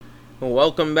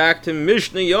Welcome back to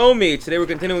Mishna Yomi. Today we're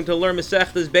continuing to learn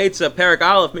Masechtas Beitzah, Perek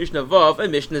Aleph, Mishna Vav,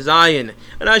 and Mishna Zayin.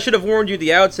 And I should have warned you at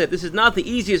the outset, this is not the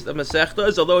easiest of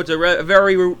Masechtas, although it's a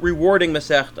very rewarding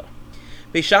Masechta.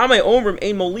 Beishamai Omrim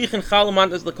ein molichin chala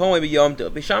mantas l'kohen b'yom tov.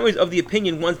 Beishamai is of the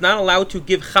opinion one's not allowed to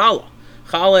give chala.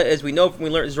 Chala, as we know from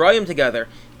when we learned Zrayim together,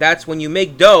 that's when you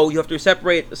make dough, you have to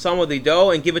separate some of the dough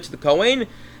and give it to the Kohen.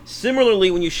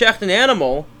 Similarly, when you shecht an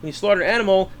animal, when you slaughter an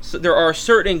animal, there are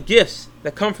certain gifts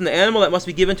that come from the animal that must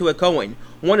be given to a Kohen.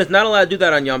 One is not allowed to do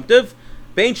that on Yom Tov.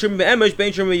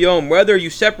 Whether you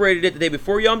separated it the day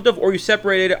before Yom Tov or you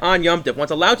separated it on Yom Tov. One's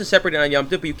allowed to separate it on Yom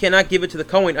Tov, but you cannot give it to the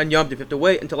Kohen on Yom Tov. You have to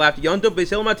wait until after Yom Tov.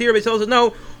 Beitzah says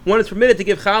no, one is permitted to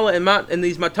give challah and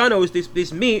these matanos,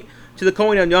 this meat, to the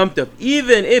Kohen on Yom Tov,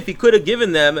 even if he could have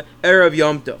given them erev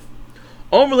Yom Tov.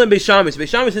 Omrlim Beishamis.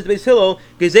 Beishamis says to Beis Hillel,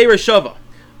 Gezeira Shava.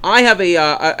 I have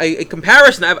a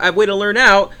comparison. I have a way to learn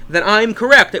out that I'm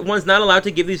correct, that one's not allowed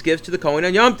to give these gifts to the Kohen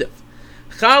on Yom Tov.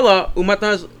 Chala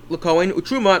umatnas l'Kohen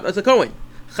utruma as a Kohen.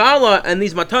 Chala and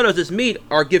these matanos, this meat,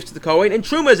 are gifts to the Kohen, and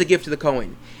truma is a gift to the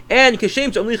Kohen. And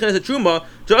kashem tzomlichin as a truma,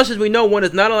 just as we know one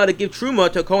is not allowed to give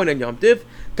truma to a Kohen on Yom Tov.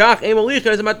 Kach emolichin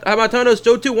as a matanos,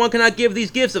 so too one cannot give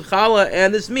these gifts of chala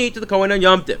and this meat to the Kohen on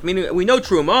Yom Tov. Meaning we know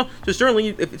truma, so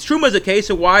certainly if it's truma is a case,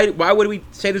 so why would we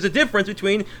say there's a difference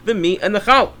between the meat and the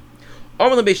chala?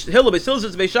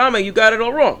 You got it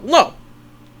all wrong. No.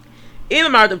 There's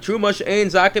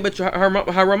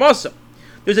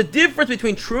a difference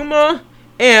between truma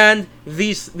and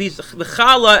the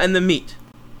challah and the meat.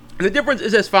 And the difference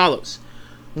is as follows.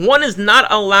 One is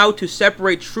not allowed to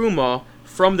separate truma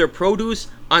from their produce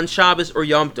on Shabbos or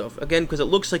Yom Tov. Again, because it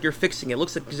looks like you're fixing it. It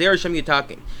looks like Gzeir Hashem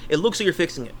Yitakin. It looks like you're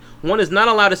fixing it. One is not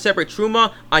allowed to separate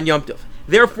truma on Yom Tov.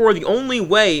 Therefore, the only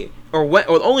way or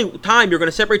the only time you're going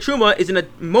to separate truma is in a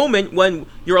moment when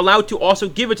you're allowed to also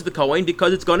give it to the Kohen,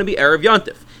 because it's going to be erev Yom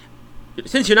Tov.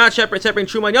 Since you're not separating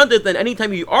truma on Yom Tov, then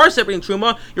anytime you are separating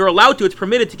truma, you're allowed to. It's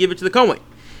permitted to give it to the Kohen.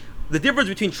 The difference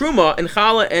between truma and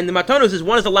challah and the matanos is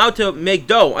one is allowed to make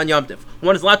dough on Yom Tov.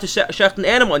 One is allowed to shecht an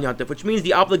animal on Yom Tov, which means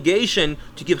the obligation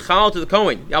to give challah to the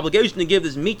Kohen, the obligation to give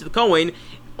this meat to the Kohen,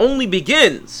 only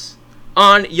begins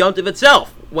on Yom Tov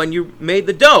itself, when you made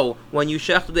the dough, when you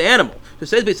shechted the animal. So it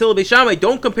says Beis Hillel Beis Shammai,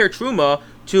 don't compare truma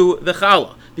to the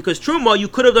challah, because truma you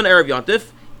could have done erev Yom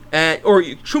Tov, or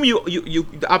truma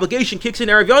the obligation kicks in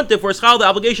erev Yom Tov, whereas challah the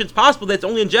obligation is possible that it's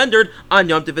only engendered on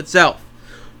Yom Tov itself.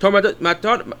 So how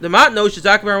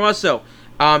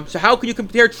can you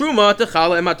compare truma to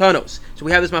challah and matanos? So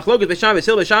we have this machlokas. Beis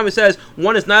Shammai says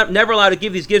one is never allowed to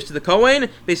give these gifts to the Kohen.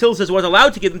 Beis Hillel says one's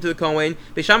allowed to give them to the Kohen.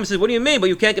 Beis Shammai says, what do you mean? But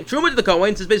you can't give truma to the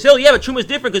Kohen. Says Beis Hillel, yeah, but truma is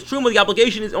different, because truma the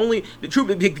obligation is only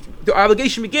the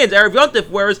obligation begins erev Yom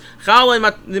Tov, whereas challah and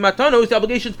the matanos the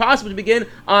obligation is possible to begin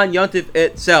on Yom Tov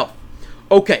itself.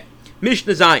 Okay,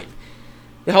 Mishna Zayin.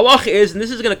 The halacha is, and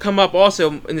this is going to come up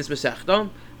also in this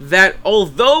Masechta, that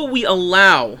although we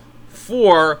allow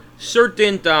for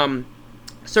certain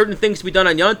things to be done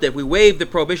on Yom Tov, we waive the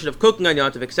prohibition of cooking on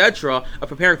Yom Tov, etc., of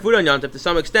preparing food on Yom Tov to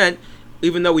some extent,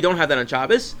 even though we don't have that on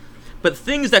Shabbos. But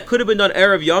things that could have been done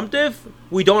erev Yom Tov,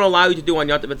 we don't allow you to do on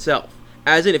Yom Tov itself.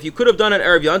 As in, if you could have done an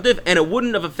erev Yom Tov and it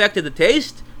wouldn't have affected the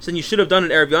taste, so then you should have done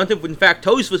an erev Yom Tov. In fact,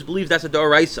 Tosfos believes that's a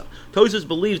d'oraisa. Tosfos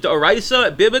believes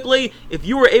d'oraisa, biblically, if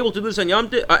you were able to do this on Yom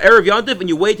Tov, erev Yom Tov, and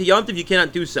you wait to Yom Tov, you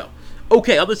cannot do so.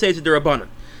 Okay, I'll just say it's a d'Rabbanan.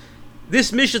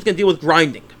 This Mishnah is going to deal with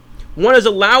grinding. One is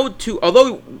allowed to,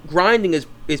 although grinding is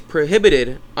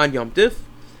prohibited on Yom Tov,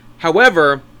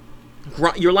 however,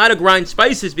 you're allowed to grind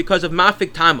spices because of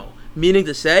mafik tamo, meaning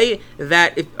to say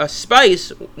that if a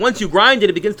spice, once you grind it,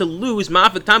 it begins to lose,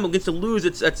 mafik tamo begins to lose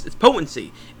its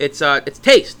potency, its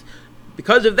taste.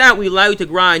 Because of that, we allow you to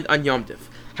grind on Yom Tov.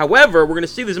 However, we're going to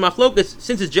see this machlokas,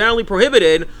 since it's generally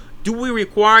prohibited, do we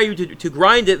require you to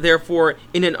grind it, therefore,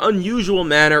 in an unusual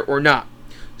manner or not?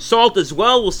 Salt as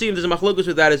well, we'll see if there's a machlokas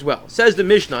with that as well. Says the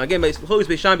Mishnah, again, machlokas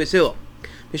Beis Beis Hillel.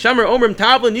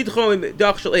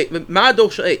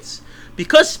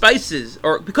 Because spices,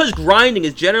 or because grinding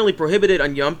is generally prohibited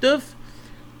on Yom Tov,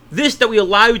 this that we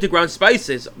allow you to grind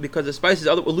spices, because the spices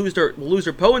will lose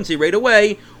their potency right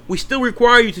away, we still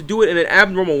require you to do it in an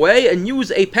abnormal way and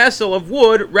use a pestle of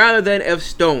wood rather than of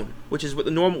stone, which is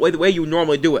the way you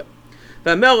normally do it.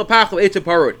 And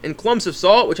clumps of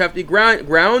salt, which have to be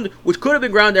ground, which could have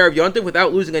been ground erev Yom Tov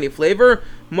without losing any flavor,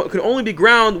 can only be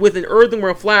ground with an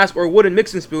earthenware flask or a wooden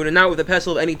mixing spoon, and not with a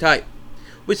pestle of any type.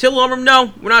 With Hillel,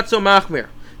 no, we're not so machmir.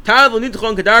 Since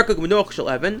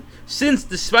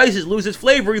the spices lose its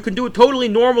flavor, you can do it totally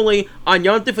normally on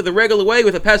Yom Tov for the regular way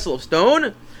with a pestle of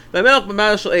stone.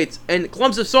 And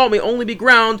clumps of salt may only be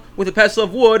ground with a pestle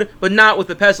of wood, but not with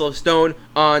a pestle of stone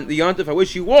on the yontif. I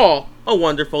wish you all a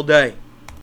wonderful day.